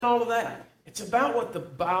all of that. It's about what the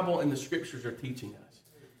Bible and the Scriptures are teaching us.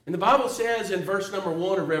 And the Bible says in verse number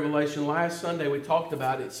 1 of Revelation, last Sunday we talked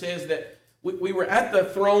about it, it says that we were at the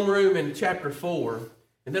throne room in chapter 4,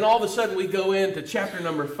 and then all of a sudden we go into chapter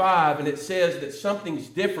number 5, and it says that something's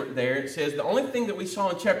different there. It says the only thing that we saw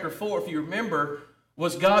in chapter 4, if you remember,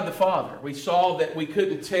 was God the Father. We saw that we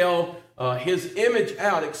couldn't tell His image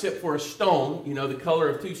out except for a stone, the color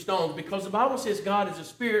of two stones, because the Bible says God is a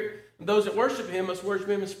spirit, and those that worship Him must worship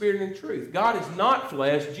Him in spirit and in truth. God is not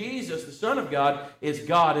flesh. Jesus, the Son of God, is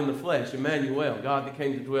God in the flesh, Emmanuel, God that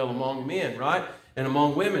came to dwell among men, right, and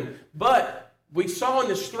among women. But we saw in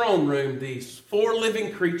this throne room these 4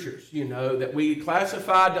 living creatures, that we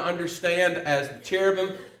classified to understand as the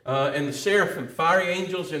cherubim and the seraphim, fiery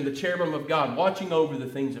angels, and the cherubim of God, watching over the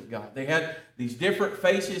things of God. They had these different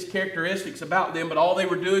faces, characteristics about them, but all they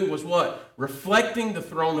were doing was what? Reflecting the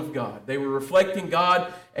throne of God. They were reflecting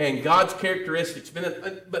God and God's characteristics.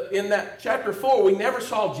 But in that chapter 4, we never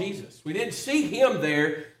saw Jesus. We didn't see Him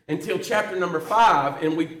there until chapter number 5,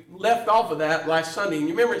 and we left off of that last Sunday. And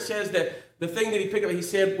you remember it says that the thing that he picked up, he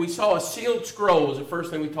said, we saw a sealed scroll was the first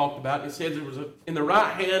thing we talked about. It says it was in the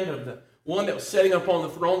right hand of the one that was sitting up on the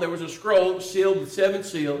throne, there was a scroll sealed with 7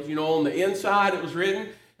 seals. On the inside it was written,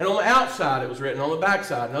 and on the outside it was written, on the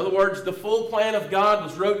backside. In other words, the full plan of God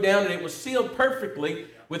was wrote down, and it was sealed perfectly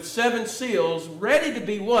with 7 seals, ready to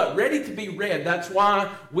be what? Ready to be read. That's why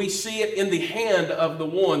we see it in the hand of the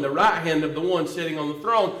one, the right hand of the one sitting on the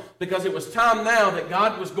throne, because it was time now that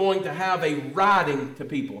God was going to have a writing to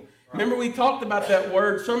people. Remember we talked about that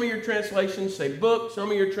word. Some of your translations say book. Some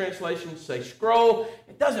of your translations say scroll.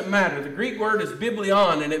 It doesn't matter. The Greek word is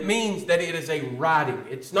biblion, and it means that it is a writing.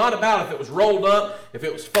 It's not about if it was rolled up, if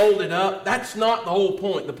it was folded up. That's not the whole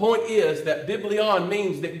point. The point is that biblion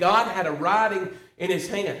means that God had a writing in His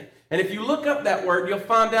hand. And if you look up that word, you'll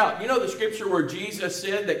find out. The scripture where Jesus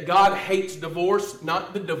said that God hates divorce,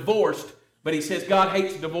 not the divorced, but He says God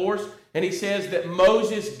hates divorce. And He says that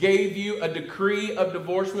Moses gave you a decree of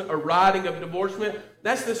divorcement, a writing of divorcement.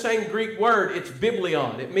 That's the same Greek word. It's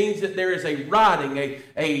biblion. It means that there is a writing,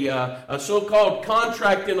 a so-called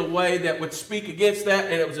contract in a way that would speak against that,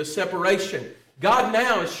 and it was a separation. God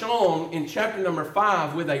now is shown in chapter number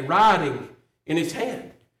 5 with a writing in His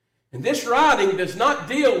hand. And this writing does not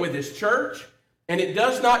deal with His church, and it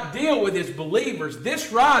does not deal with His believers.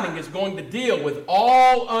 This writing is going to deal with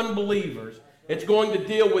all unbelievers. It's going to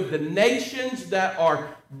deal with the nations that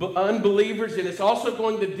are unbelievers, and it's also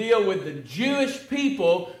going to deal with the Jewish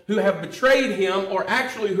people who have betrayed Him, or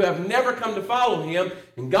actually who have never come to follow Him.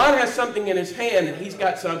 And God has something in His hand, and He's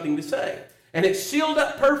got something to say. And it's sealed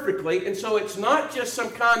up perfectly, and so it's not just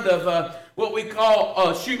some kind of what we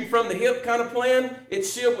call shooting from the hip kind of plan. It's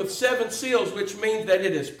sealed with 7 seals, which means that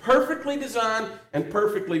it is perfectly designed and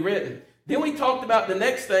perfectly written. Then we talked about the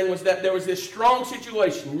next thing was that there was this strong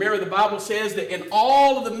situation. Remember, the Bible says that in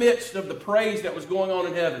all of the midst of the praise that was going on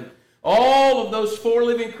in heaven, all of those 4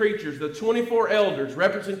 living creatures, the 24 elders,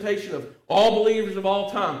 representation of all believers of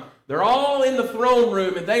all time, they're all in the throne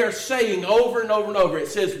room, and they are saying over and over and over, it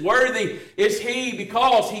says, worthy is He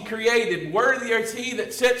because He created. Worthy is He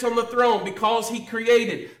that sits on the throne because He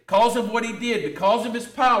created, because of what He did, because of His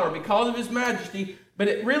power, because of His majesty. But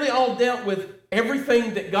it really all dealt with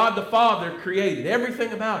everything that God the Father created,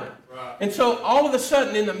 everything about it. Right. And so all of a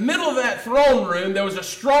sudden, in the middle of that throne room, there was a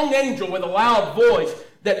strong angel with a loud voice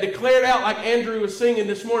that declared out, like Andrew was singing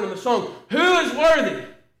this morning in the song, who is worthy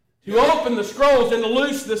to open the scrolls and to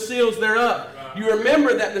loose the seals thereof? Right. You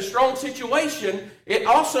remember that the strong situation, it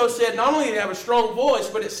also said not only did he have a strong voice,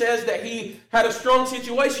 but it says that he had a strong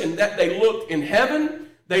situation, that they looked in heaven,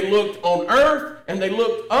 they looked on earth, and they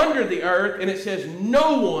looked under the earth, and it says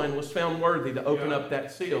no one was found worthy to open up that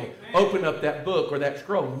seal, open up that book or that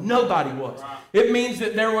scroll. Nobody was. It means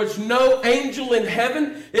that there was no angel in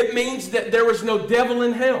heaven. It means that there was no devil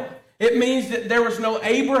in hell. It means that there was no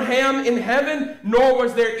Abraham in heaven, nor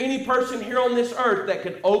was there any person here on this earth that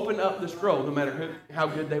could open up the scroll, no matter how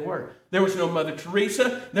good they were. There was no Mother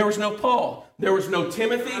Teresa. There was no Paul. There was no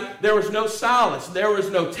Timothy. There was no Silas. There was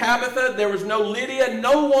no Tabitha. There was no Lydia.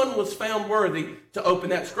 No one was found worthy to open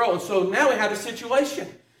that scroll. And so now we had a situation.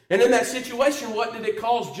 And in that situation, what did it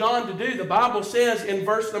cause John to do? The Bible says in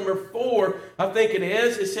verse number 4, I think it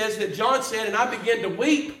is, it says that John said, and I began to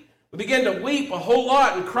weep. We began to weep a whole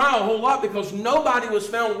lot and cry a whole lot because nobody was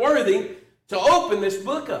found worthy to open this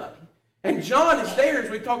book up. And John is there, as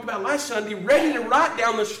we talked about last Sunday, ready to write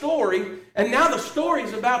down the story. And now the story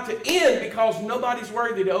is about to end because nobody's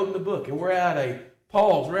worthy to open the book. And we're at a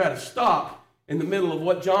pause, we're at a stop in the middle of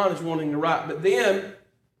what John is wanting to write. But then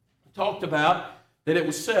we talked about that it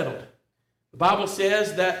was settled. The Bible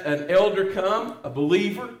says that an elder come, a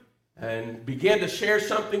believer, and began to share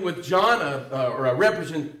something with John, or a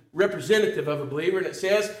representative of a believer, and it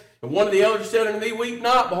says, and one of the elders said unto me, Weep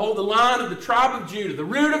not, behold, the Lion of the tribe of Judah, the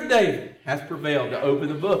root of David, hath prevailed to open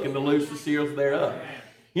the book and to loose the seals thereof.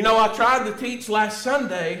 You know, I tried to teach last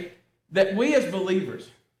Sunday that we as believers,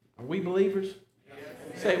 are we believers?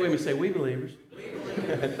 Yes. Say it with me, say, we believers.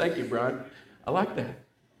 Thank you, Brian. I like that.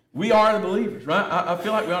 We are the believers, right? I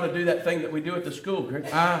feel like we ought to do that thing that we do at the school, Greg.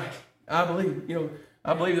 I believe,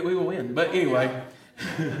 I believe that we will win. But anyway,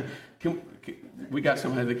 we got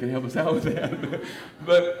somebody that can help us out with that.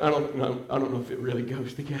 But I don't know if it really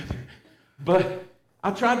goes together. But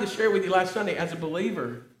I tried to share with you last Sunday, as a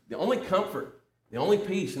believer, the only comfort, the only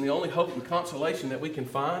peace, and the only hope and consolation that we can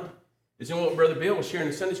find is in what Brother Bill was sharing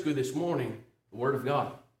in Sunday school this morning, the Word of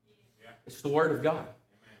God. It's the Word of God.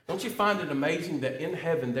 Don't you find it amazing that in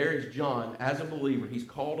heaven there is John, as a believer, he's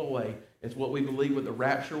called away. It's what we believe what the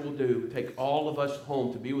rapture will do, take all of us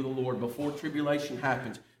home to be with the Lord before tribulation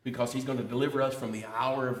happens, because he's going to deliver us from the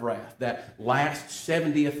hour of wrath, that last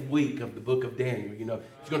 70th week of the book of Daniel.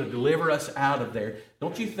 He's going to deliver us out of there.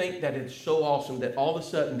 Don't you think that it's so awesome that all of a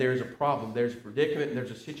sudden there's a problem, there's a predicament, and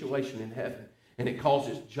there's a situation in heaven, and it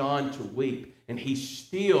causes John to weep? And he's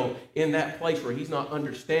still in that place where he's not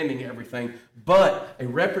understanding everything, but a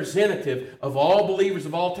representative of all believers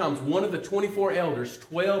of all times, one of the 24 elders,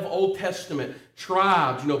 12 Old Testament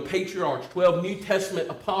tribes, patriarchs, 12 New Testament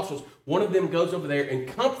apostles. One of them goes over there and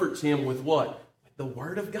comforts him with what? With the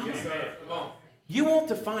Word of God. Yes, sir. Come on. You want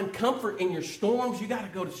to find comfort in your storms, you got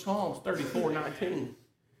to go to Psalms 34:19.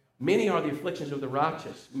 Many are the afflictions of the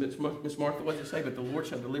righteous. Miss Martha, what does it say? But the Lord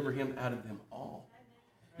shall deliver him out of them all.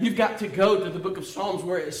 You've got to go to the book of Psalms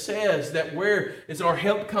where it says that where is our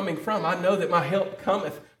help coming from? I know that my help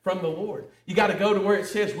cometh from the Lord. You got to go to where it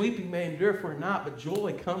says weeping may endure for a night, but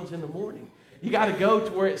joy comes in the morning. You got to go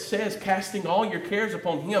to where it says casting all your cares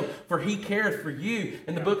upon him, for he careth for you.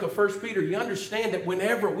 In the book of 1 Peter, you understand that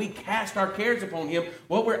whenever we cast our cares upon him,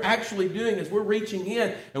 what we're actually doing is we're reaching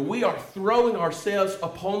in and we are throwing ourselves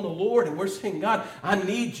upon the Lord, and we're saying, God, I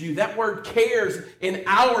need you. That word cares in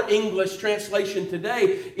our English translation today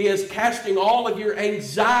is casting all of your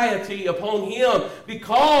anxiety upon him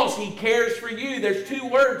because he cares for you. There's two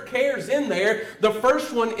words, cares, in there. The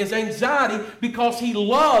first one is anxiety because he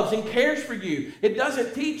loves and cares for you. It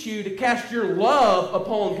doesn't teach you to cast your love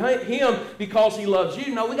upon him because he loves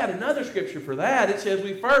you. No, we got another scripture for that. It says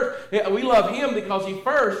we love him because he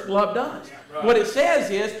first loved us. Right. What it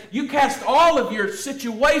says is you cast all of your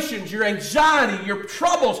situations, your anxiety, your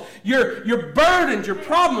troubles, your burdens, your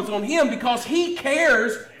problems on him because he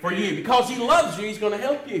cares for you. Because he loves you, he's going to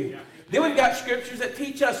help you. Then we've got scriptures that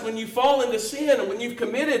teach us when you fall into sin and when you've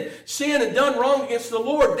committed sin and done wrong against the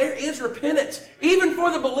Lord, there is repentance, even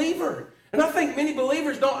for the believer. And I think many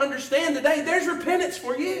believers don't understand today, there's repentance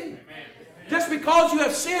for you. Just because you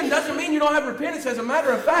have sinned doesn't mean you don't have repentance. As a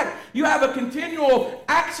matter of fact, you have a continual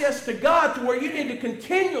access to God to where you need to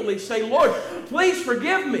continually say, Lord, please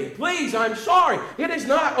forgive me. Please, I'm sorry. It is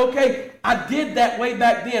not, okay, I did that way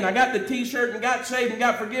back then. I got the t-shirt and got saved and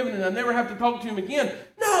got forgiven and I never have to talk to him again.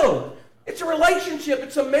 No. It's a relationship.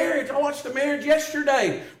 It's a marriage. I watched a marriage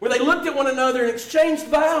yesterday where they looked at one another and exchanged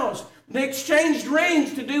vows. They exchanged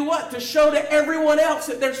rings to do what? To show to everyone else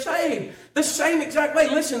that they're saved. The same exact way.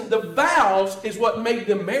 Listen, the vows is what made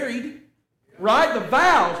them married. Right? The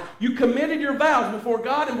vows. You committed your vows before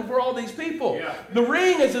God and before all these people. Yeah. The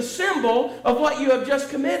ring is a symbol of what you have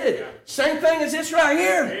just committed. Yeah. Same thing as this right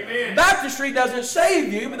here. Amen. Baptistry doesn't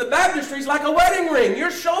save you, but the baptistry is like a wedding ring.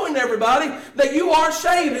 You're showing everybody that you are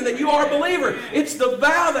saved and that you are a believer. It's the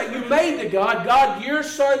vow that you made to God. God, your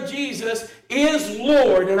son Jesus is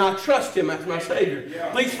Lord, and I trust him as my Savior.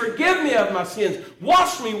 Yeah. Please forgive me of my sins.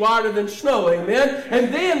 Wash me whiter than snow. Amen.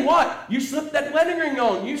 And then what? You slip that wedding ring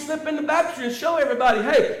on. You slip in the baptistry and show everybody,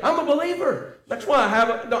 hey, I'm a believer. That's why I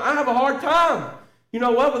have a hard time. You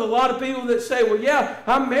know what? With a lot of people that say, well, yeah,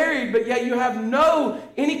 I'm married, but yet you have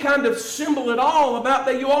any kind of symbol at all about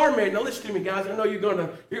that you are married. Now listen to me, guys. I know you're gonna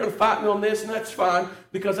fight me on this, and that's fine,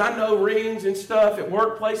 because I know rings and stuff at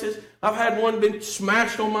workplaces. I've had one been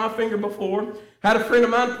smashed on my finger before. Had a friend of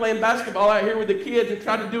mine playing basketball out here with the kids and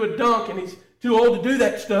tried to do a dunk, and he's too old to do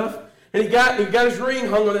that stuff. And he got his ring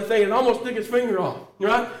hung on that thing and almost took his finger off.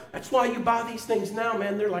 Right? That's why you buy these things now,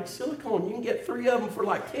 man. They're like silicone. You can get 3 of them for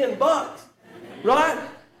like $10. Right?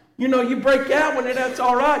 You know, you break out when that's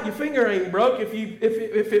all right. Your finger ain't broke. If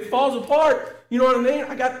it falls apart, you know what I mean?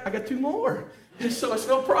 I got 2 more. So it's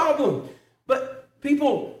no problem. But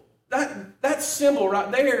people, that symbol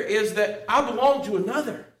right there is that I belong to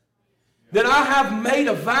another. That I have made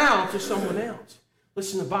a vow to someone else.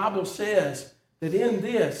 Listen, the Bible says that in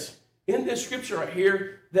this scripture right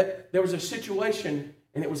here, that there was a situation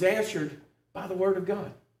and it was answered by the Word of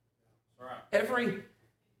God. Every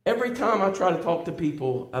time I try to talk to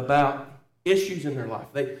people about issues in their life,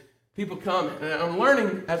 people come, and I'm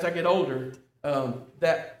learning as I get older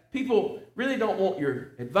that people really don't want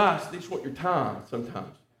your advice; they just want your time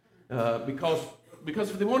sometimes. Because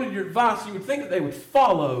if they wanted your advice, you would think that they would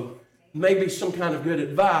follow maybe some kind of good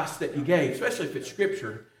advice that you gave, especially if it's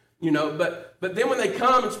Scripture. But then when they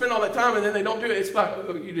come and spend all that time and then they don't do it, it's like,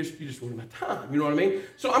 oh, you just want my time. You know what I mean?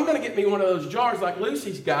 So I'm going to get me one of those jars like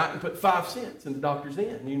Lucy's got and put 5 cents in the doctor's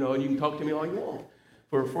end, and you can talk to me all you want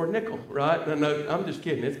for a nickel, right? No, I'm just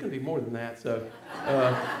kidding. It's going to be more than that. So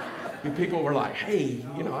people were like, hey,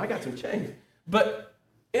 I got some change. But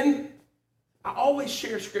I always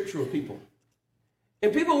share Scripture with people.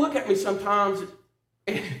 And people look at me sometimes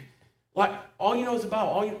and, like, all you know is the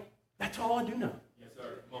Bible. That's all I do know.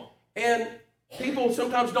 And people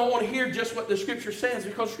sometimes don't want to hear just what the Scripture says,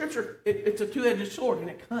 because Scripture, it's a two-edged sword, and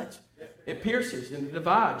it cuts. It pierces and it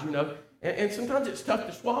divides, And sometimes it's tough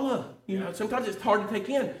to swallow. Sometimes it's hard to take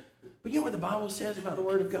in. But you know what the Bible says about the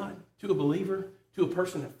Word of God? To a believer, to a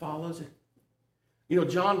person that follows it.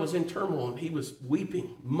 John was in turmoil, and he was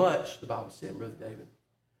weeping much, the Bible said, Brother David.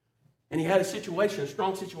 And he had a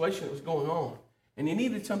strong situation that was going on. And he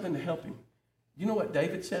needed something to help him. You know what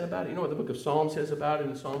David said about it? You know what the book of Psalms says about it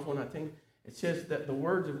in Psalms 119? It says that the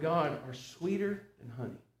words of God are sweeter than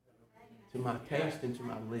honey to my taste and to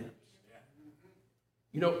my lips.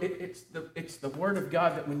 It's the word of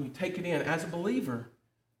God that when you take it in as a believer,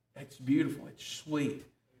 it's beautiful, it's sweet,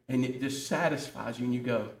 and it just satisfies you, and you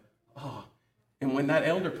go, oh. And when that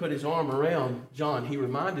elder put his arm around John, he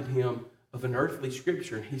reminded him of an earthly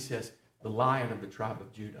scripture, and he says, the Lion of the tribe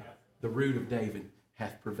of Judah, the root of David,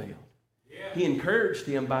 hath prevailed. He encouraged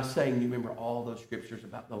him by saying, you remember all those scriptures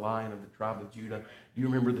about the Lion of the tribe of Judah? You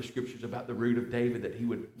remember the scriptures about the root of David, that he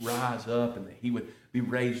would rise up and that he would be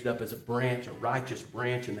raised up as a branch, a righteous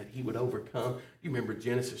branch, and that he would overcome? You remember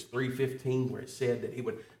Genesis 3:15, where it said that he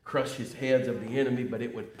would crush his heads of the enemy, but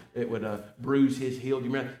it would bruise his heel. You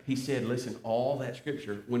remember? He said, listen, all that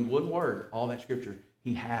scripture, when one word, all that scripture,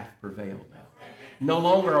 he hath prevailed now. No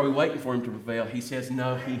longer are we waiting for him to prevail. He says,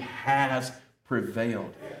 no, he has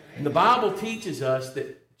prevailed. And the Bible teaches us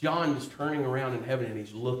that John is turning around in heaven, and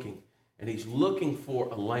he's looking for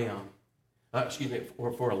a lamb,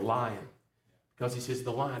 for a lion, because he says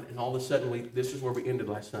the lion, and all of a sudden, this is where we ended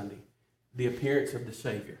last Sunday, the appearance of the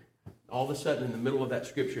Savior. All of a sudden, in the middle of that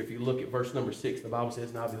scripture, if you look at verse number 6, the Bible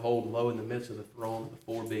says, now behold, lo, in the midst of the throne of the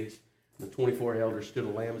 4 beasts, and the 24 elders stood a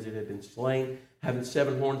lamb as it had been slain, having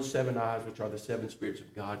 7 horns, 7 eyes, which are the 7 spirits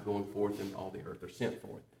of God going forth, and all the earth are sent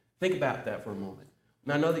forth. Think about that for a moment.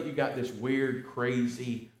 Now, I know that you got this weird,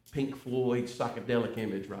 crazy, Pink Floyd psychedelic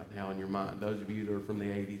image right now in your mind, those of you that are from the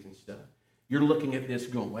 80s and stuff. You're looking at this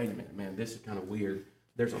going, wait a minute, man, this is kind of weird.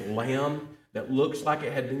 There's a lamb that looks like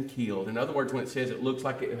it had been killed. In other words, when it says it looks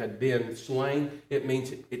like it had been slain, it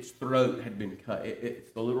means its throat had been cut.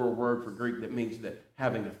 It's the literal word for Greek that means that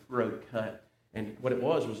having a throat cut. And what it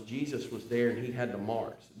was Jesus was there, and he had the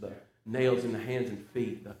marks, the nails in the hands and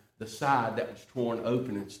feet, the side that was torn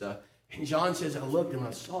open and stuff. And John says, I looked and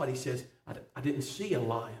I saw it. He says, I didn't see a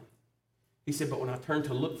lion. He said, but when I turned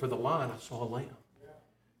to look for the lion, I saw a lamb.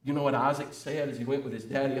 You know what Isaac said as he went with his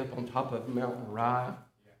daddy up on top of Mount Moriah?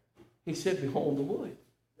 He said, behold the wood,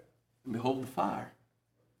 and behold the fire.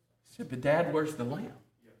 He said, but Dad, where's the lamb?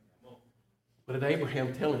 What did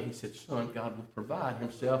Abraham tell him? He said, son, God will provide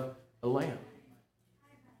himself a lamb.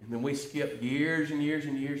 And then we skipped years and years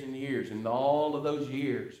and years and years, and all of those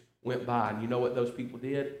years went by. And you know what those people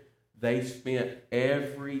did? They spent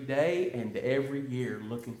every day and every year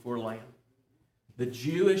looking for a lamb. The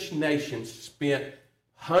Jewish nation spent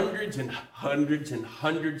hundreds and hundreds and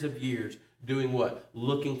hundreds of years doing what?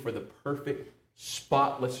 Looking for the perfect,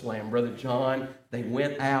 spotless lamb. Brother John, they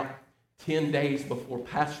went out 10 days before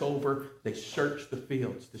Passover. They searched the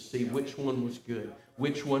fields to see which one was good,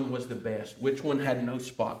 which one was the best, which one had no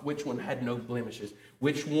spot, which one had no blemishes,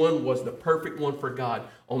 which one was the perfect one for God.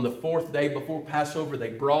 On the 4th day before Passover, they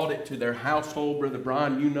brought it to their household. Brother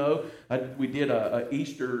Brian, you know, we did a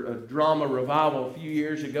Easter drama revival a few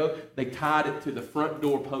years ago. They tied it to the front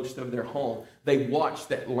doorpost of their home. They watched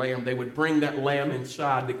that lamb. They would bring that lamb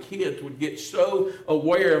inside. The kids would get so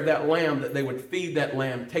aware of that lamb that they would feed that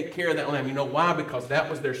lamb, take care of that lamb. You know why? Because that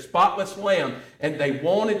was their spotless lamb, and they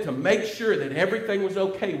wanted to make sure that everything was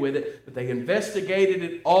okay with it, but they investigated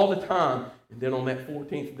it all the time. And then on that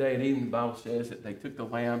 14th day at evening, the Bible says that they took the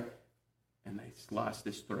lamb and they sliced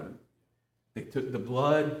his throat. They took the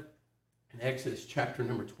blood in Exodus chapter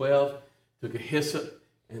number 12. took a hyssop,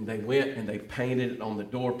 and they went and they painted it on the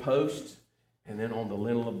doorposts and then on the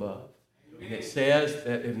lintel above. And it says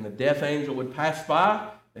that when the death angel would pass by,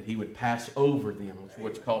 that he would pass over them. It's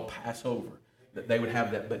what's called Passover. That they would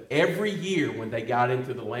have that. But every year when they got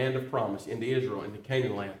into the land of promise, into Israel, into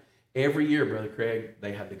Canaan land, every year, Brother Craig,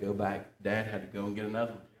 they had to go back. Dad had to go and get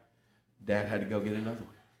another one. Dad had to go get another one.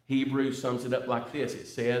 Hebrews sums it up like this. It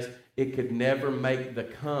says, it could never make the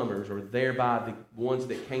comers or thereby the ones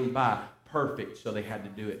that came by perfect, so they had to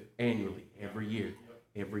do it annually, every year.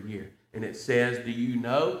 And it says, do you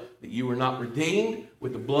know that you were not redeemed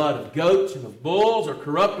with the blood of goats and of bulls or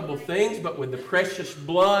corruptible things, but with the precious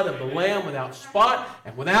blood of the Lamb without spot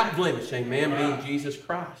and without blemish, amen, being Jesus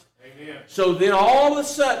Christ. Amen. So then all of a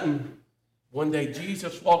sudden, one day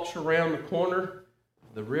Jesus walks around the corner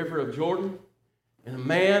of the river of Jordan, and a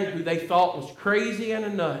man who they thought was crazy and a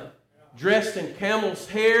nut, dressed in camel's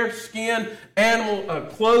hair, skin, animal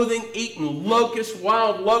clothing, eating locusts,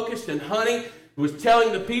 wild locusts and honey, was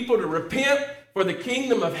telling the people to repent, for the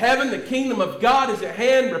kingdom of heaven, the kingdom of God is at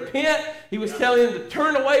hand. Repent. He was telling them to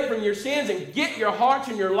turn away from your sins and get your hearts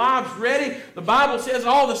and your lives ready. The Bible says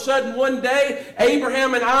all of a sudden one day,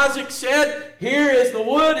 Abraham and Isaac said, here is the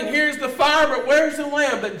wood and here's the fire, but where's the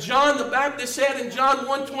lamb? But John the Baptist said in John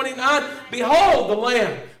 1:29, behold the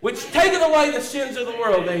lamb, which taketh away the sins of the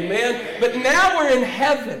world. Amen. But now we're in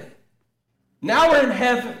heaven. Now we're in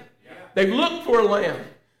heaven. They've looked for a lamb.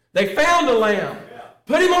 They found a lamb,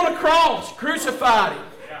 put him on a cross, crucified him,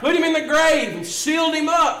 put him in the grave and sealed him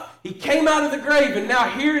up. He came out of the grave, and now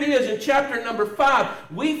here it is in chapter number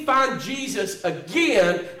 5. We find Jesus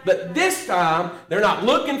again, but this time they're not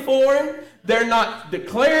looking for him. They're not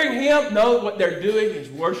declaring him. No, what they're doing is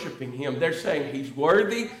worshiping him. They're saying he's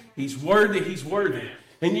worthy, he's worthy, he's worthy.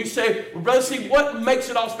 And you say, well, brother, see, what makes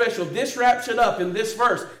it all special? This wraps it up in this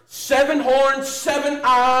verse. 7 horns, 7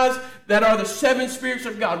 eyes that are the 7 spirits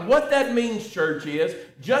of God. What that means, church, is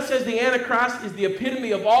just as the Antichrist is the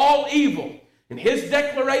epitome of all evil, and his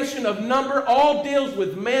declaration of number all deals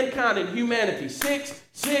with mankind and humanity. 6,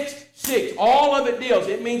 6, 6. All of it deals.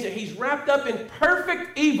 It means that he's wrapped up in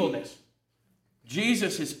perfect evilness.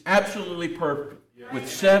 Jesus is absolutely perfect with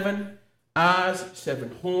 7 eyes,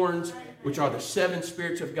 7 horns, which are the 7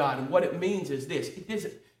 spirits of God. And what it means is this.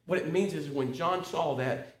 What it means is when John saw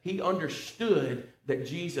that, he understood that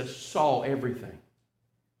Jesus saw everything.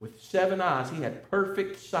 With 7 eyes, he had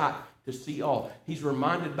perfect sight to see all. He's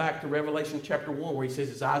reminded back to Revelation chapter 1 where he says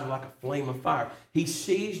his eyes are like a flame of fire. He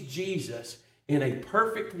sees Jesus in a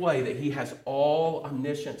perfect way that he has all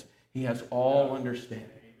omniscience. He has all understanding.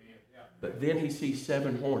 But then he sees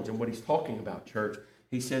 7 horns. And what he's talking about, church,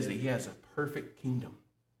 he says that he has a perfect kingdom.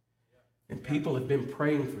 And people have been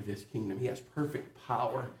praying for this kingdom. He has perfect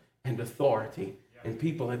power and authority. And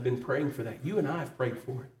people have been praying for that. You and I have prayed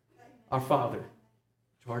for it. Our Father,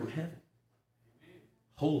 which art in heaven,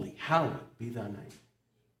 holy, hallowed be thy name.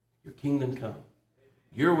 Your kingdom come.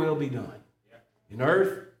 Your will be done. In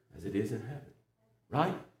earth as it is in heaven.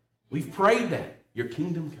 Right? We've prayed that. Your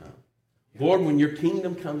kingdom come. Lord, when your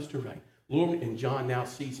kingdom comes to reign. Lord, and John now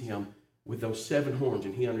sees him with those 7 horns,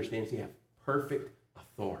 and he understands he has perfect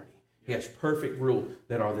authority. He has perfect rule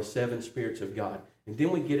that are the 7 spirits of God. And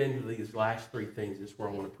then we get into these last 3 things. This is where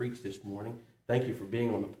I want to preach this morning. Thank you for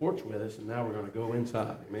being on the porch with us, and now we're going to go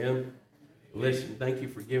inside. Amen? Listen, thank you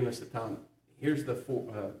for giving us the time. Here's the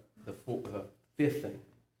 5th thing.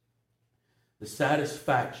 The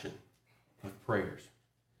satisfaction of prayers.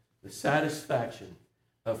 The satisfaction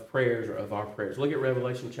of prayers or of our prayers. Look at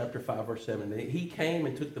Revelation chapter 5, verse 7. He came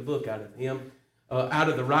and took the book out of him, out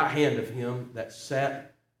of the right hand of him that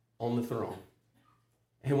sat on the throne.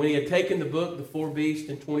 And when he had taken the book, the 4 beasts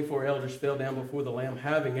and 24 elders fell down before the Lamb,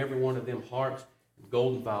 having every one of them harps and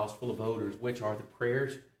golden vials full of odors, which are the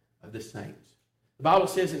prayers of the saints. The Bible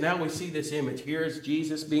says that now we see this image. Here is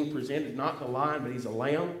Jesus being presented, not the lion, but he's a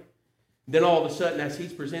lamb. Then all of a sudden, as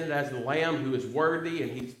he's presented as the Lamb who is worthy,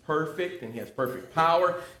 and he's perfect, and he has perfect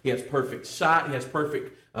power, he has perfect sight, he has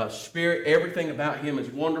perfect spirit, everything about him is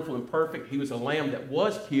wonderful and perfect. He was a Lamb that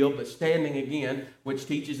was killed, but standing again, which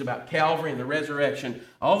teaches about Calvary and the resurrection.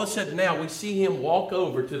 All of a sudden now, we see him walk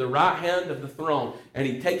over to the right hand of the throne, and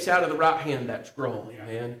he takes out of the right hand that scroll,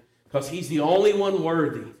 amen? Because he's the only one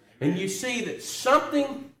worthy. And you see that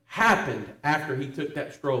something happened after he took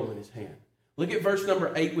that scroll in his hand. Look at verse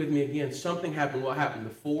number 8 with me again. Something happened. What happened?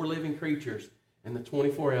 The 4 living creatures and the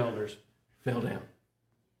 24 elders fell down.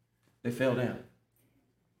 They fell down.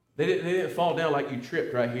 They didn't fall down like you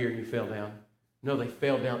tripped right here and you fell down. No, they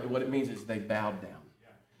fell down. What it means is they bowed down.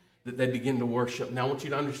 That they begin to worship. Now I want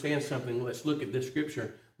you to understand something. Let's look at this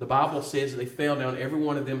scripture. The Bible says they fell down, every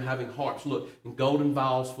one of them having harps. Look, in golden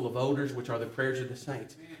vials full of odors, which are the prayers of the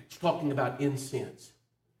saints. It's talking about incense.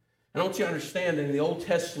 And I want you to understand that in the Old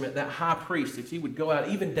Testament, that high priest, if he would go out,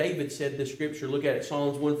 even David said this scripture, look at it,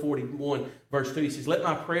 Psalms 141, verse 2. He says, let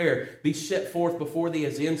my prayer be set forth before thee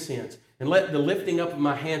as incense, and let the lifting up of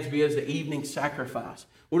my hands be as the evening sacrifice.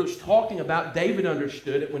 What it was talking about, David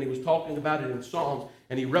understood it when he was talking about it in Psalms,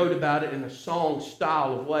 and he wrote about it in a song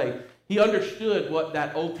style of way. He understood what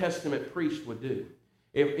that Old Testament priest would do.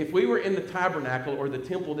 If we were in the tabernacle or the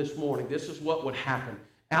temple this morning, this is what would happen.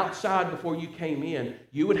 Outside, before you came in,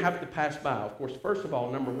 you would have to pass by. Of course, first of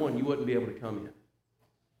all, number one, you wouldn't be able to come in.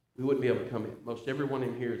 We wouldn't be able to come in. Most everyone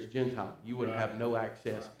in here is Gentile. You would have no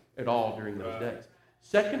access at all during those days.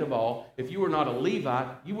 Second of all, if you were not a Levite,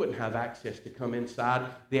 you wouldn't have access to come inside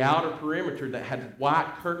the outer perimeter that had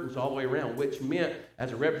white curtains all the way around, which meant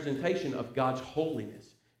as a representation of God's holiness,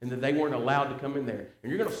 and that they weren't allowed to come in there.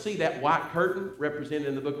 And you're going to see that white curtain represented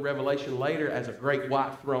in the book of Revelation later as a great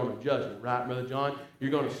white throne of judgment, right, Brother John? You're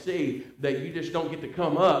going to see that you just don't get to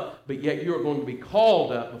come up, but yet you're going to be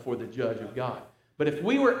called up before the judge of God. But if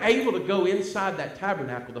we were able to go inside that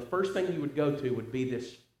tabernacle, the first thing you would go to would be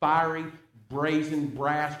this fiery, brazen,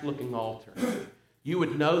 brass-looking altar. You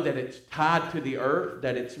would know that it's tied to the earth,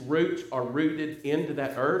 that its roots are rooted into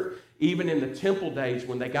that earth. Even in the temple days,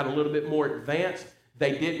 when they got a little bit more advanced,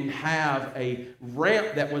 they didn't have a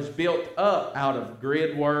ramp that was built up out of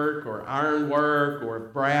grid work or iron work or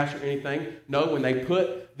brass or anything. No, when they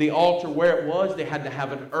put the altar where it was, they had to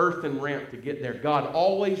have an earthen ramp to get there. God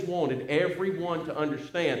always wanted everyone to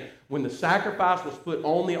understand when the sacrifice was put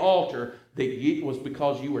on the altar that it was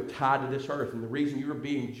because you were tied to this earth. And the reason you were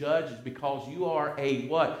being judged is because you are a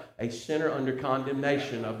what? A sinner under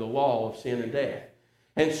condemnation of the law of sin and death.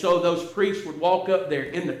 And so those priests would walk up there.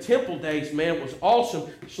 In the temple days, man, it was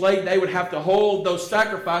awesome. They would have to hold those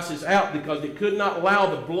sacrifices out because they could not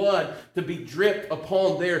allow the blood to be dripped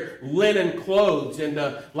upon their linen clothes. And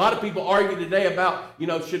a lot of people argue today about,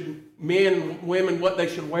 should men, women, what they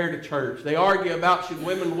should wear to church. They argue about should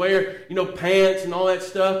women wear, pants and all that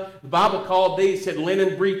stuff. The Bible called these, said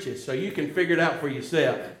linen breeches. So you can figure it out for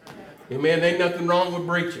yourself. Amen. There ain't nothing wrong with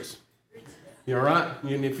breeches. You all right?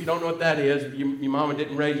 And if you don't know what that is, your mama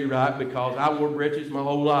didn't raise you right, because I wore breeches my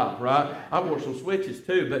whole life, right? I wore some switches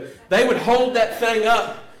too. But they would hold that thing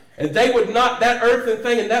up, and they would not, that earthen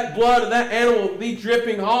thing and that blood of that animal would be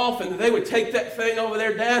dripping off, and they would take that thing over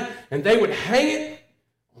there, Dad, and they would hang it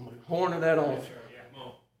on the horn of that altar.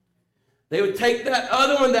 They would take that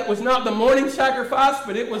other one that was not the morning sacrifice,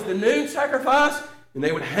 but it was the noon sacrifice, and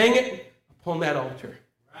they would hang it upon that altar.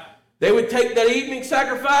 They would take that evening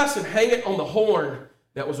sacrifice and hang it on the horn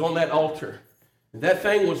that was on that altar. And that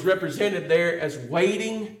thing was represented there as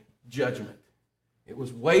waiting judgment. It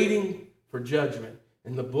was waiting for judgment.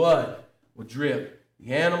 And the blood would drip.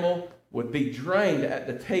 The animal would be drained at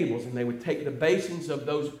the tables, and they would take the basins of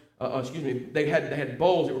those, they had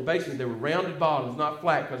bowls that were basins. They were rounded bottoms, not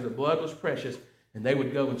flat, because the blood was precious. And they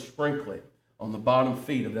would go and sprinkle it on the bottom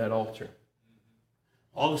feet of that altar.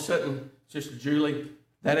 All of a sudden, Sister Julie,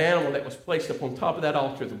 that animal that was placed up on top of that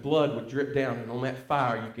altar, the blood would drip down, and on that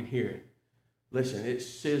fire you can hear it. Listen, it's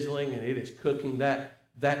sizzling and it is cooking. That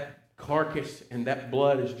carcass and that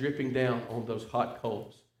blood is dripping down on those hot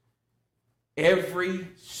coals. Every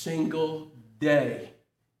single day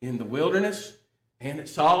in the wilderness, and at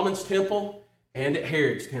Solomon's temple, and at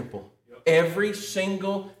Herod's temple. Every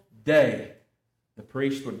single day, the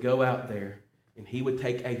priest would go out there, and he would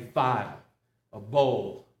take a vial, a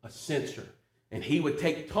bowl, a censer, and he would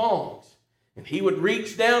take tongs, and he would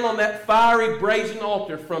reach down on that fiery brazen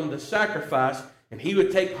altar from the sacrifice, and he would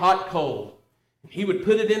take hot coal, and he would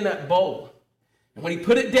put it in that bowl. And when he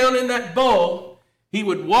put it down in that bowl, he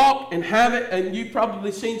would walk and have it, and you've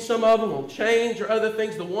probably seen some of them on chains or other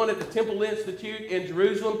things. The one at the Temple Institute in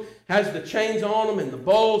Jerusalem has the chains on them and the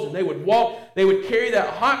bowls, and they would walk. They would carry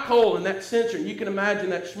that hot coal and that censer. And you can imagine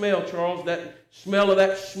that smell, Charles, that smell of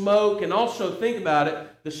that smoke, and also think about it,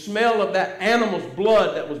 the smell of that animal's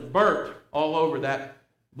blood that was burnt all over that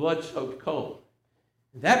blood-soaked coal.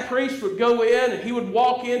 That priest would go in, and he would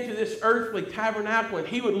walk into this earthly tabernacle, and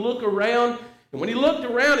he would look around. And when he looked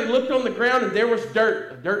around, he looked on the ground, and there was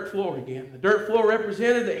dirt, a dirt floor again. The dirt floor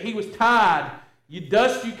represented that he was tied.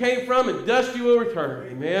 Dust you came from, and dust you will return.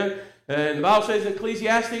 Amen. And the Bible says in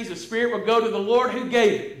Ecclesiastes, the spirit will go to the Lord who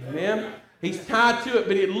gave it. Amen. He's tied to it.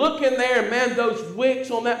 But he'd look in there, and man, those wicks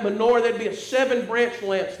on that menorah, there'd be a 7-branch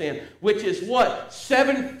lampstand, which is what?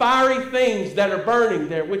 7 fiery things that are burning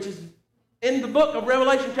there, which is in the book of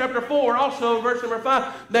Revelation chapter 4, also verse number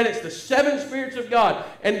 5, that it's the 7 spirits of God.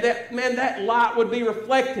 And that, man, that light would be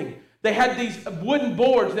reflecting. They had these wooden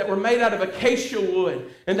boards that were made out of acacia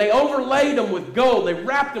wood, and they overlaid them with gold. They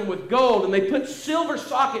wrapped them with gold, and they put silver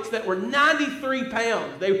sockets that were 93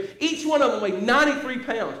 pounds. Each one of them weighed 93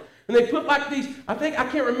 pounds. And they put like these, I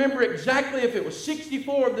can't remember exactly if it was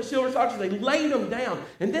 64 of the silver sockets. They laid them down,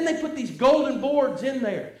 and then they put these golden boards in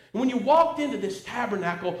there. And when you walked into this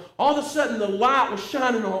tabernacle, all of a sudden the light was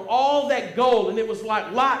shining on all that gold, and it was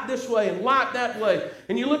like light this way and light that way.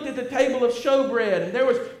 And you looked at the table of showbread, and there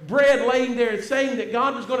was bread laying there saying that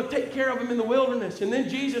God was going to take care of them in the wilderness. And then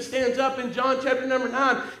Jesus stands up in John chapter number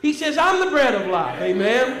 9. He says, I'm the bread of life.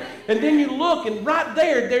 Amen. And then you look, and right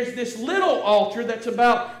there's this little altar that's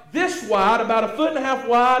about this wide, about 1.5 feet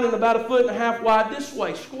wide, and about 1.5 feet wide this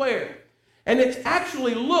way, square. And it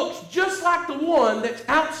actually looks just like the one that's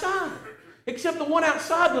outside, except the one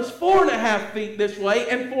outside was 4.5 feet this way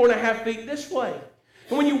and 4.5 feet this way.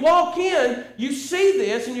 And when you walk in, you see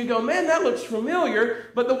this and you go, man, that looks familiar,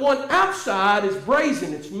 but the one outside is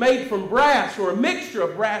brazen. It's made from brass or a mixture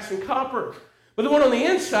of brass and copper. But the one on the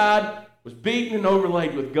inside was beaten and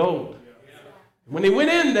overlaid with gold. And when he went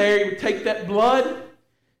in there, he would take that blood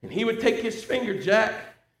and he would take his finger jack,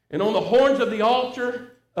 and on the horns of the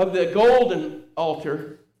altar, of the golden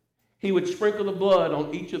altar, he would sprinkle the blood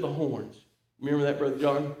on each of the horns. Remember that, Brother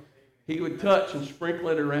John? He would touch and sprinkle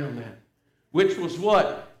it around that, which was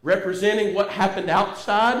what? Representing what happened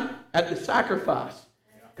outside at the sacrifice.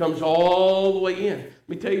 Comes all the way in. Let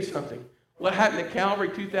me tell you something. What happened at Calvary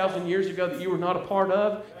 2,000 years ago that you were not a part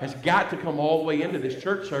of has got to come all the way into this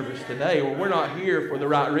church service today, or we're not here for the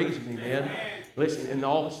right reason, amen? Listen, and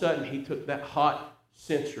all of a sudden he took that hot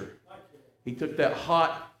censer. He took that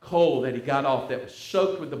hot coal that he got off that was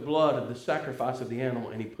soaked with the blood of the sacrifice of the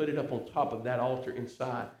animal, and he put it up on top of that altar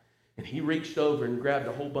inside. And he reached over and grabbed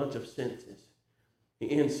a whole bunch of incense. The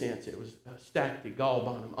incense, it was stacte,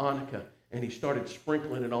 galbanum, onycha, and he started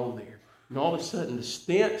sprinkling it on there. And all of a sudden, the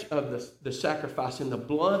stench of the sacrifice and the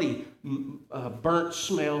bloody, burnt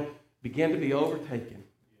smell began to be overtaken.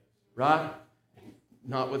 Right?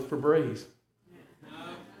 Not with Febreze.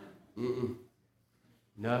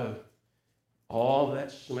 No. All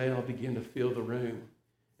that smell began to fill the room.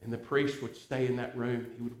 And the priest would stay in that room.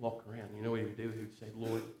 He would walk around. You know what he would do? He would say,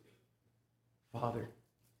 Lord, Father,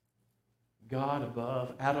 God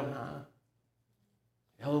above, Adonai,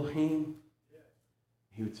 Elohim.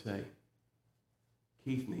 He would say,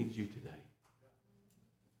 Keith needs you today.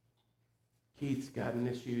 Keith's got an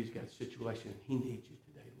issue. He's got a situation. And he needs you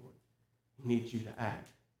today, Lord. He needs you to act.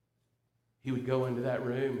 He would go into that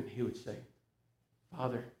room and he would say,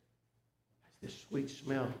 Father, as this sweet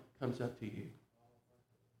smell comes up to you,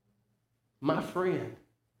 my friend,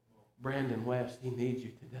 Brandon West, he needs you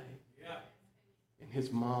today. Yeah. And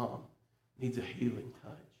his mom needs a healing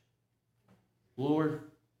touch. Lord,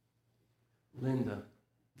 Linda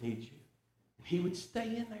needs you. And he would stay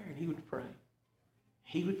in there and he would pray.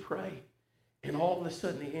 He would pray. And all of a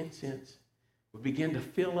sudden the incense would begin to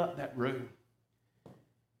fill up that room.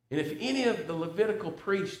 And if any of the Levitical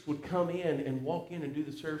priests would come in and walk in and do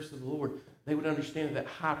the service of the Lord, they would understand that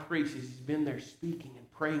high priest, as he's been there speaking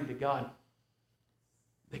and praying to God,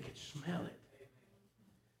 they could smell it.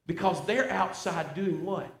 Because they're outside doing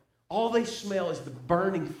what? All they smell is the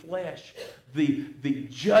burning flesh, the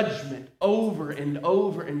judgment over and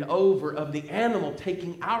over and over of the animal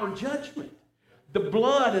taking our judgment. The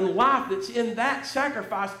blood and life that's in that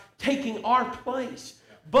sacrifice taking our place.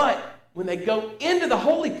 But when they go into the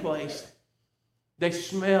holy place, they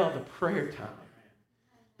smell the prayer time.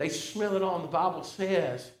 They smell it all. And the Bible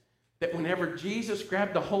says that whenever Jesus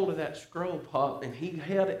grabbed a hold of that scroll pot and he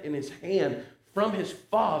held it in his hand from his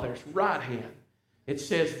Father's right hand, it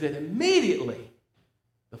says that immediately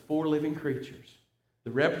the four living creatures,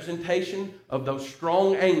 the representation of those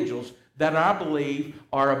strong angels that I believe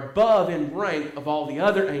are above in rank of all the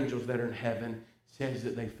other angels that are in heaven, says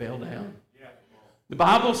that they fell down. The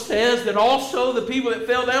Bible says that also the people that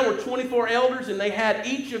fell down were 24 elders, and they had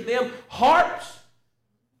each of them harps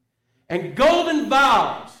and golden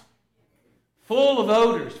vials full of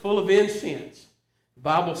odors, full of incense. The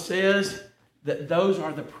Bible says that those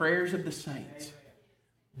are the prayers of the saints.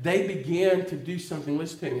 They begin to do something.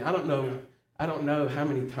 Listen to me. I don't know how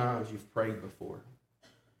many times you've prayed before.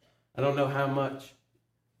 I don't know how much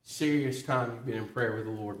serious time you've been in prayer with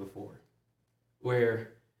the Lord before.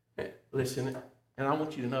 Where, listen, and I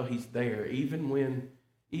want you to know He's there. Even when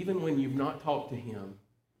you've not talked to Him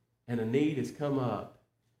and a need has come up,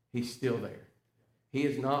 He's still there. He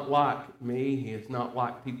is not like me. He is not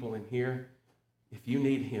like people in here. If you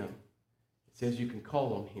need Him, it says you can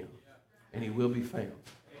call on Him and He will be found.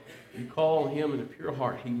 You call on Him in a pure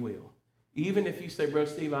heart, He will. Even if you say, Bro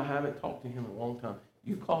Steve, I haven't talked to Him in a long time,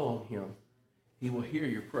 You call on him. He will hear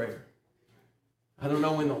your prayer. I don't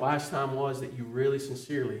know when the last time was that you really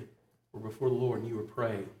sincerely were before the Lord and you were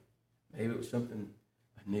praying. Maybe it was something,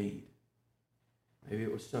 a need. Maybe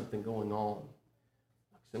it was something going on,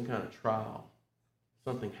 like some kind of trial,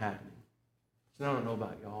 something happening. So I don't know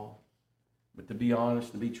about y'all, but to be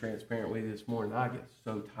honest and be transparent with you this morning, I get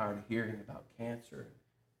so tired of hearing about cancer,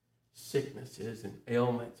 sicknesses, and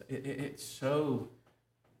ailments. It's so,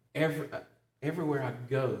 everywhere I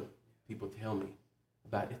go, people tell me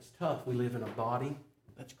about it. It's tough. We live in a body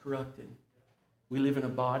that's corrupted. We live in a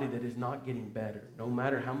body that is not getting better. No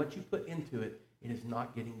matter how much you put into it, it is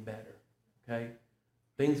not getting better. Okay?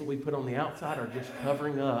 Things that we put on the outside are just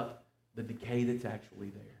covering up the decay that's actually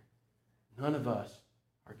there. None of us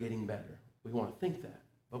are getting better. We want to think that,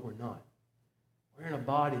 but we're not. We're in a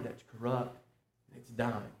body that's corrupt and it's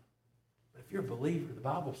dying. But if you're a believer, the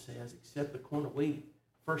Bible says, except the corn of wheat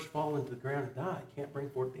first fall into the ground and die, it can't bring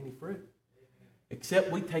forth any fruit.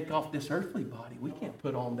 Except we take off this earthly body, we can't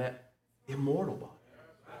put on that immortal body.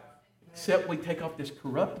 Except we take off this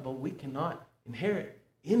corruptible, we cannot inherit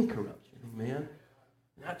incorruption. Amen?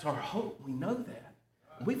 And that's our hope. We know that.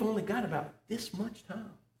 We've only got about this much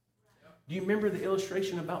time. Do you remember the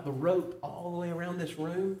illustration about the rope all the way around this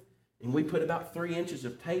room? And we put about 3 inches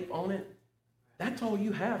of tape on it? That's all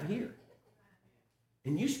you have here.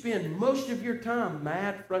 And you spend most of your time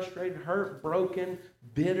mad, frustrated, hurt, broken,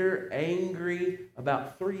 bitter, angry,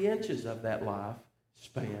 about 3 inches of that life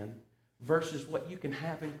span versus what you can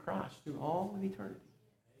have in Christ through all of eternity.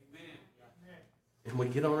 Amen. And we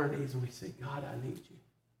get on our knees and we say, God, I need you.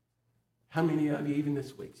 How many of you, even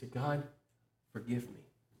this week, say, God, forgive me.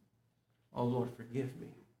 Oh, Lord, forgive me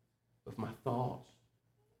of my thoughts,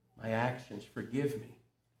 my actions. Forgive me.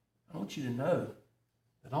 I want you to know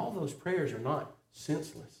that all those prayers are not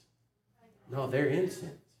senseless. No, they're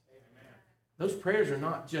incense. Those prayers are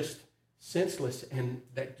not just senseless and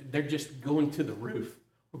that they're just going to the roof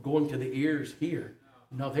or going to the ears here.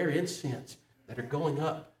 No, they're incense that are going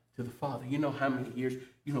up to the Father. You know how many years,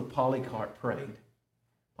 Polycarp prayed.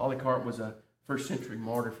 Polycarp was a first century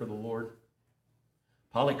martyr for the Lord.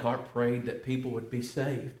 Polycarp prayed that people would be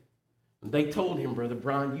saved. And they told him, Brother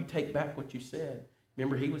Brian, you take back what you said.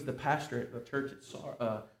 Remember, he was the pastor at the church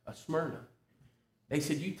at Smyrna. They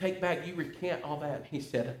said, you take back, you recant all that. And he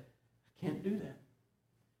said, I can't do that.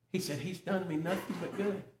 He said, he's done me nothing but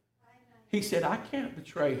good. He said, I can't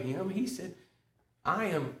betray him. He said, I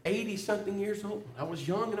am 80-something years old. I was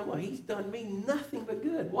young and I'm like, he's done me nothing but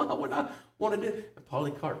good. Why would I want to do it? And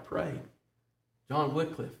Polycarp prayed. John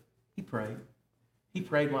Wycliffe, he prayed. He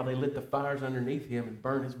prayed while they lit the fires underneath him and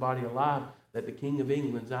burned his body alive that the King of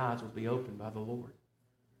England's eyes would be opened by the Lord.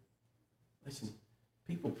 Listen,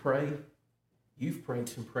 people pray. You've prayed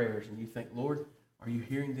some prayers and you think, Lord, are you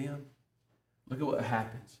hearing them? Look at what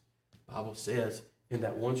happens. The Bible says in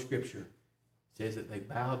that one scripture, it says that they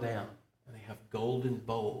bow down and they have golden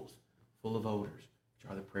bowls full of odors, which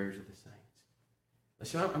are the prayers of the saints.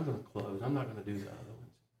 Listen, I'm going to close. I'm not going to do the other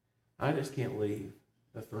ones. I just can't leave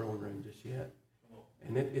the throne room just yet.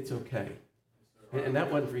 And it's okay. And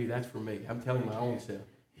that wasn't for you. That's for me. I'm telling my own self.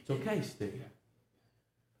 It's okay, Steve.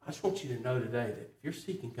 I just want you to know today that if you're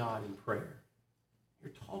seeking God in prayer,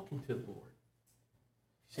 you're talking to the Lord.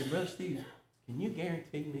 You say, Brother Steve, can you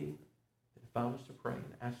guarantee me that if I was to pray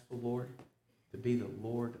and ask the Lord to be the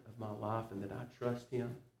Lord of my life and that I trust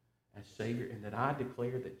him as Savior and that I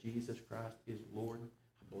declare that Jesus Christ is Lord,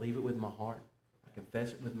 I believe it with my heart, I confess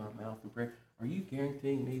it with my mouth in prayer, are you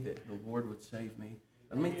guaranteeing me that the Lord would save me?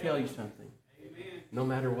 Let me tell you something. No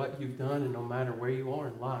matter what you've done and no matter where you are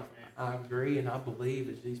in life, I agree and I believe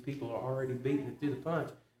as these people are already beating it to the punch,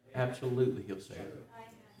 absolutely he'll save you.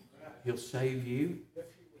 He'll save you.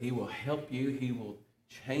 He will help you. He will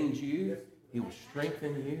change you. He will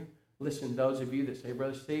strengthen you. Listen, those of you that say,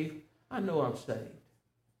 Brother Steve, I know I'm saved,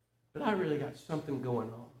 but I really got something going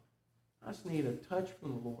on. I just need a touch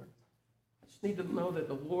from the Lord. I just need to know that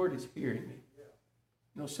the Lord is hearing me.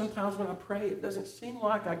 Sometimes when I pray, it doesn't seem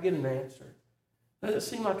like I get an answer. It doesn't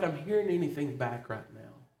seem like I'm hearing anything back right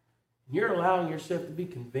now. And you're allowing yourself to be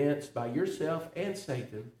convinced by yourself and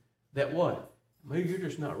Satan that what? Maybe you're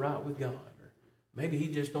just not right with God. Or maybe he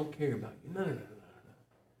just don't care about you. No.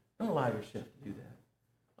 Don't allow yourself to do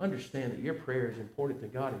that. Understand that your prayer is important to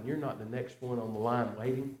God and you're not the next one on the line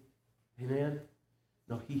waiting. Amen?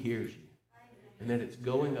 No, he hears you. And that it's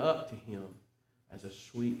going up to him as a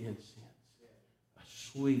sweet incense.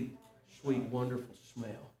 Sweet, sweet, wonderful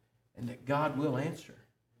smell. And that God will answer.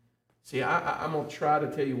 See, I'm going to try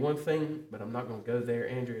to tell you one thing, but I'm not going to go there.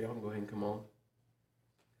 Andrea, y'all can go ahead and come on.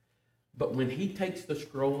 But when he takes the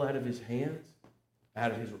scroll out of his hands,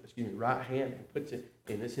 out of his right hand and puts it,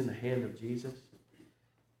 and it's in the hand of Jesus.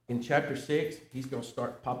 In chapter 6, he's going to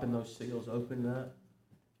start popping those seals open up.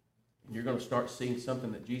 And you're going to start seeing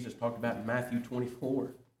something that Jesus talked about in Matthew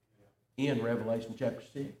 24 in Revelation chapter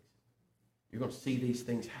 6. You're going to see these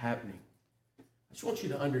things happening. I just want you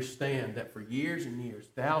to understand that for years and years,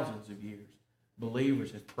 thousands of years,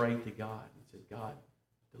 believers have prayed to God and said, God,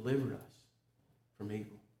 deliver us from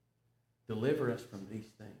evil. Deliver us from these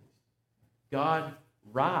things. God,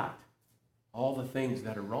 right all the things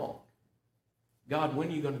that are wrong. God, when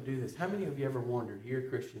are you going to do this? How many of you ever wondered, here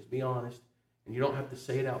Christians, be honest, and you don't have to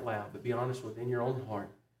say it out loud, but be honest within your own heart.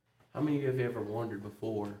 How many of you have ever wondered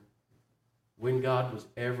before when God was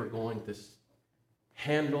ever going to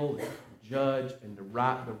handle, and judge, and to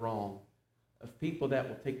right the wrong of people that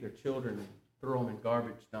will take their children and throw them in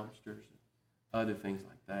garbage dumpsters and other things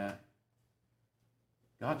like that?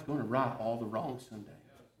 God's going to right all the wrong someday.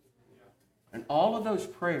 And all of those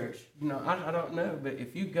prayers, I don't know, but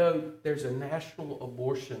if you go, there's a National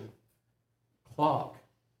Abortion Clock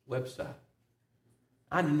website.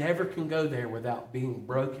 I never can go there without being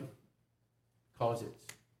broken because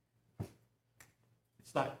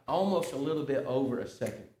it's like almost a little bit over a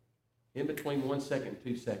second, in between 1 second and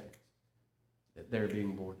 2 seconds, that they're being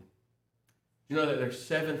aborted. You know that there's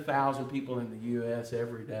 7,000 people in the U.S.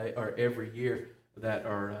 every day or every year that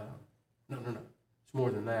are, it's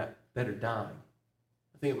more than that are dying.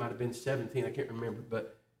 I think it might have been 17, I can't remember,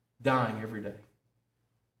 but dying every day.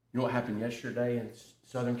 You know what happened yesterday in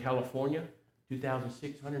Southern California?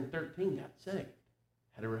 2,613 got saved.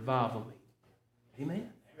 Had a revival meeting. Amen.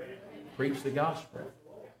 Preach the gospel.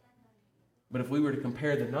 But if we were to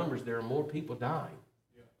compare the numbers, there are more people dying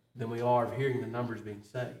than we are of hearing the numbers being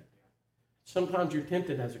saved. Sometimes you're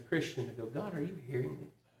tempted as a Christian to go, God, are you hearing me?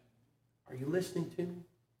 Are you listening to me?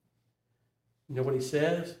 You know what he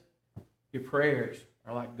says? Your prayers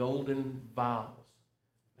are like golden vials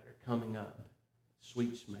that are coming up.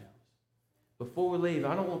 Sweet smells. Before we leave,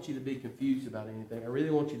 I don't want you to be confused about anything. I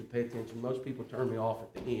really want you to pay attention. Most people turn me off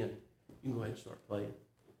at the end. You can go ahead and start playing.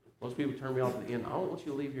 Most people turn me off at the end. I don't want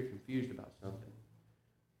you to leave here confused about something.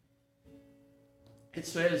 It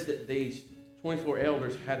says that these 24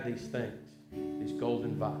 elders had these things, these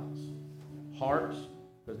golden vials. Harps,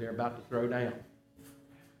 because they're about to throw down.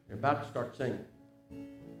 They're about to start singing.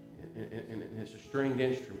 And it's a stringed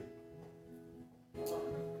instrument.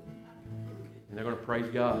 And they're going to praise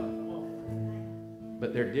God.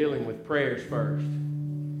 But they're dealing with prayers first.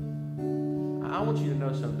 I want you to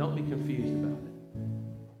know something. Don't be confused about it.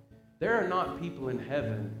 There are not people in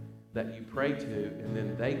heaven that you pray to and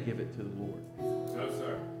then they give it to the Lord. No,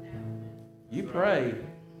 sir. You pray,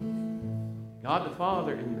 God the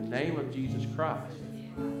Father, in the name of Jesus Christ.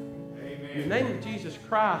 The name of Jesus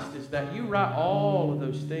Christ is that you write all of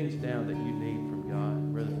those things down that you need from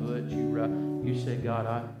God. Brother Butch, you say, God,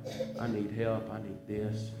 I need help. I need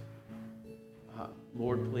this.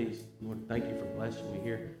 Lord, please, Lord, thank you for blessing me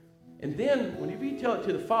here. And then, whenever you tell it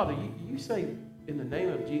to the Father, you say, in the name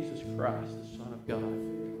of Jesus Christ, the Son of God,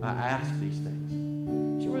 I ask these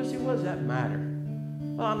things. What does that matter?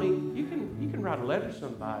 Well, I mean, you can write a letter to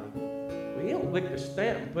somebody. But you don't lick the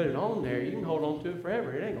stamp and put it on there. You can hold on to it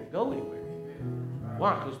forever. It ain't going to go anywhere.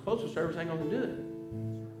 Why? Because the Postal Service ain't going to do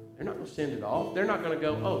it. They're not going to send it off. They're not going to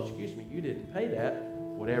go, oh, excuse me, you didn't pay that,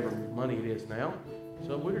 whatever money it is now,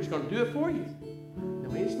 so we're just going to do it for you.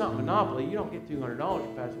 I mean, it's not monopoly. You don't get $200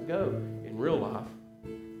 to pass and go in real life.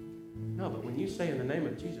 No, but when you say in the name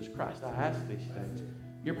of Jesus Christ, I ask these things,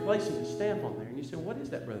 you're placing a stamp on there. And you say, what is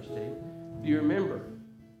that, Brother Steve? Do you remember?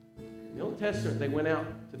 In the Old Testament, they went out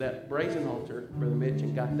to that brazen altar, Brother Mitch,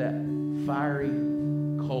 and got that fiery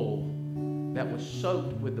coal that was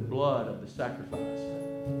soaked with the blood of the sacrifice.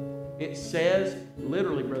 It says,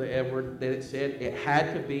 literally, Brother Edward, that it said it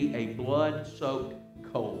had to be a blood-soaked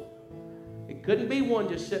coal. It couldn't be one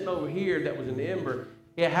just sitting over here that was an ember.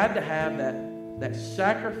 It had to have that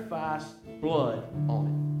sacrifice blood on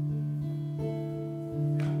it.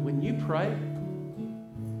 When you pray,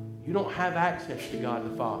 you don't have access to God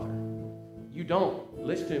the Father. You don't.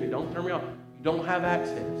 Listen to me. Don't turn me off. You don't have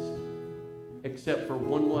access except for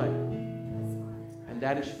one way. And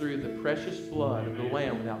that is through the precious blood of the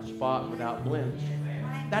Lamb without spot, without blemish.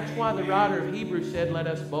 That's why the writer of Hebrews said, let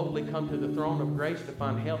us boldly come to the throne of grace to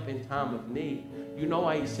find help in time of need. You know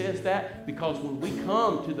why he says that? Because when we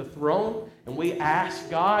come to the throne and we ask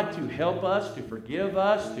God to help us, to forgive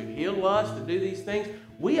us, to heal us, to do these things,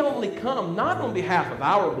 we only come not on behalf of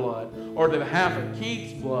our blood or the behalf of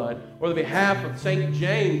Keith's blood or the behalf of St.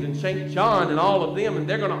 James and St. John and all of them, and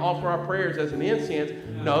they're going to offer our prayers as an incense.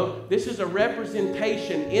 No, this is a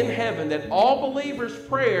representation in heaven that all believers'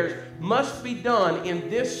 prayers must be done in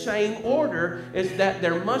this same order, is that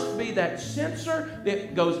there must be that censer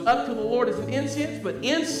that goes up to the Lord as an incense, but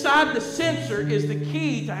inside the censer is the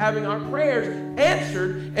key to having our prayers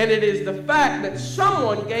answered, and it is the fact that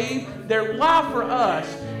someone gave their life for us,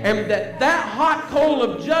 and that hot coal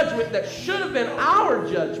of judgment that should have been our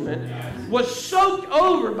judgment was soaked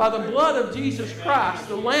over by the blood of Jesus Christ,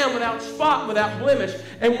 the Lamb without spot, without blemish.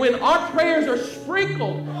 And when our prayers are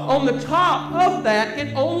sprinkled on the top of that,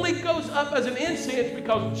 it only goes up as an incense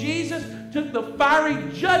because Jesus took the fiery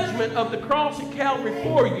judgment of the cross at Calvary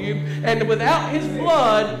for you. And without His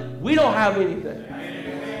blood, we don't have anything.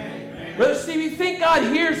 Brother Steve, you think God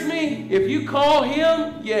hears me if you call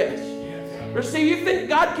Him? Yes. Brother Steve, you think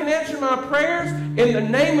God can answer my prayers in the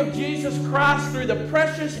name of Jesus Christ through the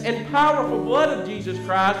precious and powerful blood of Jesus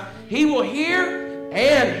Christ? He will hear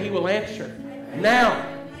and He will answer. Now,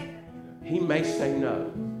 He may say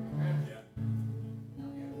no.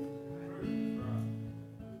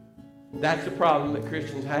 That's the problem that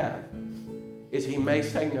Christians have, is He may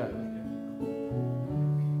say no.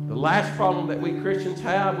 The last problem that we Christians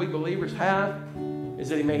have, we believers have, is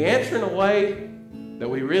that He may answer in a way that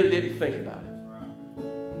we really didn't think about it.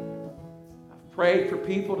 I've prayed for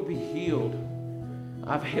people to be healed.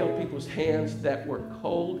 I've held people's hands that were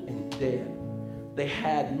cold and dead. They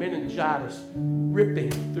had meningitis ripping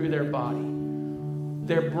through their body.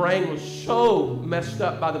 Their brain was so messed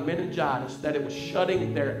up by the meningitis that it was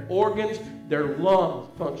shutting their organs, their lung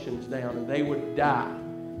functions down, and they would die.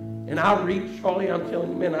 And I reached, Charlie, I'm telling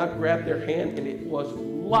you, man, I grabbed their hand, and it was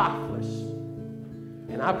lifeless.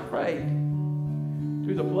 And I prayed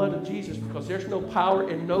through the blood of Jesus, because there's no power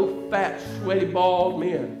in no fat, sweaty, bald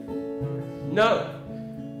men. No.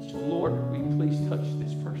 So, Lord, will you please touch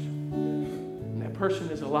this person? And that person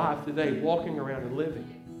is alive today, walking around and living.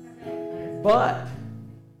 But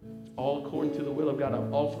all according to the will of God.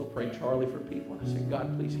 I've also prayed, Charlie, for people. And I said,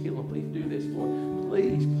 God, please heal them. Please do this, Lord.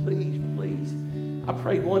 Please, please, please. I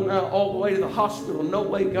prayed one night all the way to the hospital. No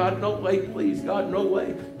way, God, no way, please, God, no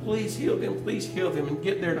way. Please heal them, please heal them. And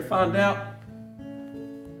get there to find out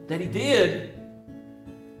that He did,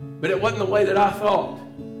 but it wasn't the way that I thought.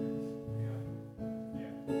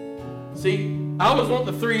 See, I was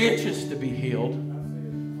wanting the 3 inches to be healed,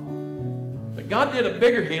 but God did a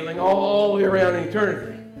bigger healing all the way around in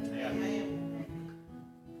eternity.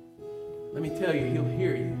 Let me tell you, He'll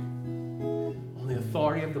hear you on the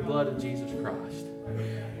authority of the blood of Jesus Christ.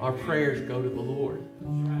 Our prayers go to the Lord.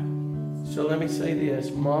 So let me say this,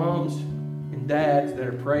 moms and dads that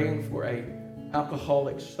are praying for a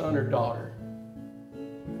alcoholic son or daughter,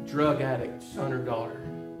 drug addict son or daughter,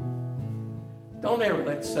 don't ever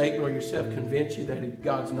let Satan or yourself convince you that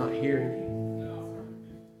God's not hearing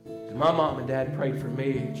you. My mom and dad prayed for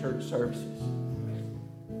me in church services.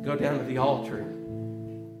 Go down to the altar and,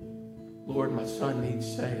 Lord, my son needs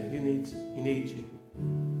saving. He needs you.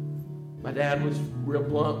 My dad was real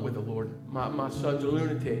blunt with the Lord. My son's a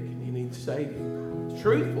lunatic and he needs saving. It's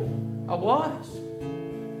truthful. I was.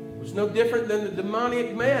 It was no different than the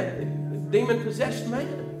demoniac man, the demon-possessed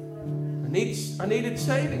man. I needed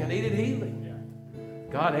saving. I needed healing.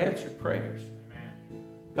 God answered prayers.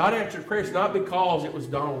 God answered prayers not because it was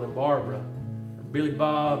Donald and Barbara, or Billy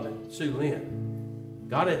Bob and Sue Lynn.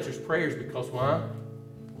 God answers prayers because why?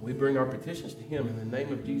 We bring our petitions to Him in the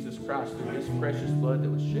name of Jesus Christ through His precious blood that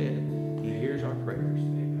was shed. He hears our prayers.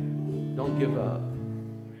 Don't give up.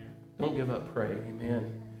 Don't give up praying.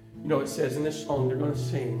 Amen. You know, it says in this song they're going to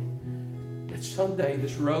sing that someday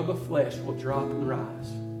this robe of flesh will drop and rise.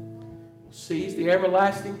 We'll seize the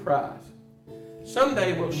everlasting prize.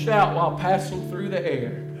 Someday we'll shout while passing through the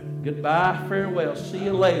air. Goodbye, farewell, see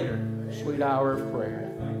you later, sweet hour of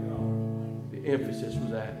prayer. The emphasis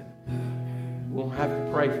was added. We won't have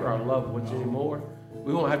to pray for our loved ones anymore.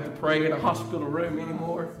 We won't have to pray in a hospital room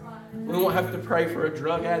anymore. We won't have to pray for a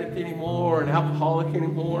drug addict anymore or an alcoholic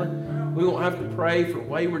anymore. We won't have to pray for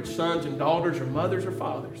wayward sons and daughters or mothers or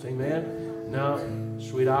fathers. Amen? No,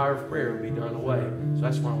 sweet hour of prayer will be done away. So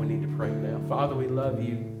that's why we need to pray now. Father, we love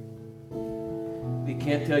you. We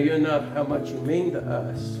can't tell you enough how much you mean to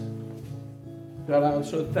us. God, I'm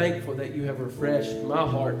so thankful that you have refreshed my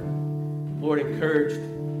heart. Lord, encouraged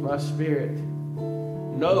my spirit,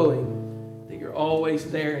 knowing that you're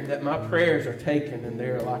always there and that my prayers are taken and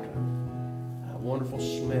they're like a wonderful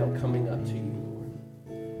smell coming up to you,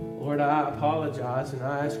 Lord. Lord, I apologize and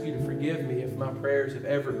I ask you to forgive me if my prayers have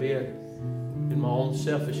ever been in my own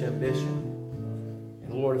selfish ambition.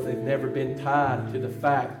 And Lord, if they've never been tied to the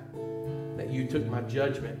fact that you took my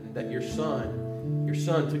judgment and that your son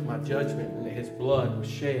took my judgment and that his blood was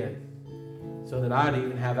shed. so that I'd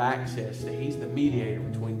even have access to, He's the mediator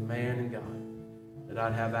between man and God, that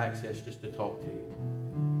I'd have access just to talk to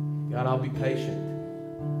you. God, I'll be patient.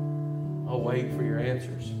 I'll wait for your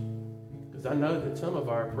answers. Because I know that some of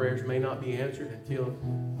our prayers may not be answered until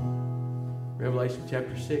Revelation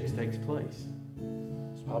chapter 6 takes place.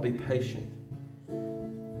 So I'll be patient.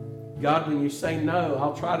 God, when you say no,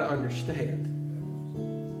 I'll try to understand.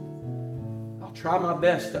 I'll try my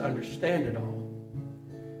best to understand it all.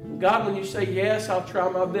 God, when you say yes, I'll try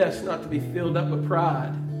my best not to be filled up with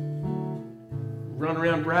pride. Run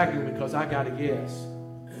around bragging because I got a yes.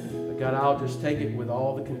 But God, I'll just take it with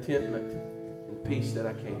all the contentment and peace that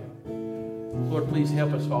I can. Lord, please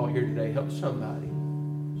help us all here today. Help somebody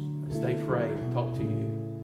as they pray and talk to you.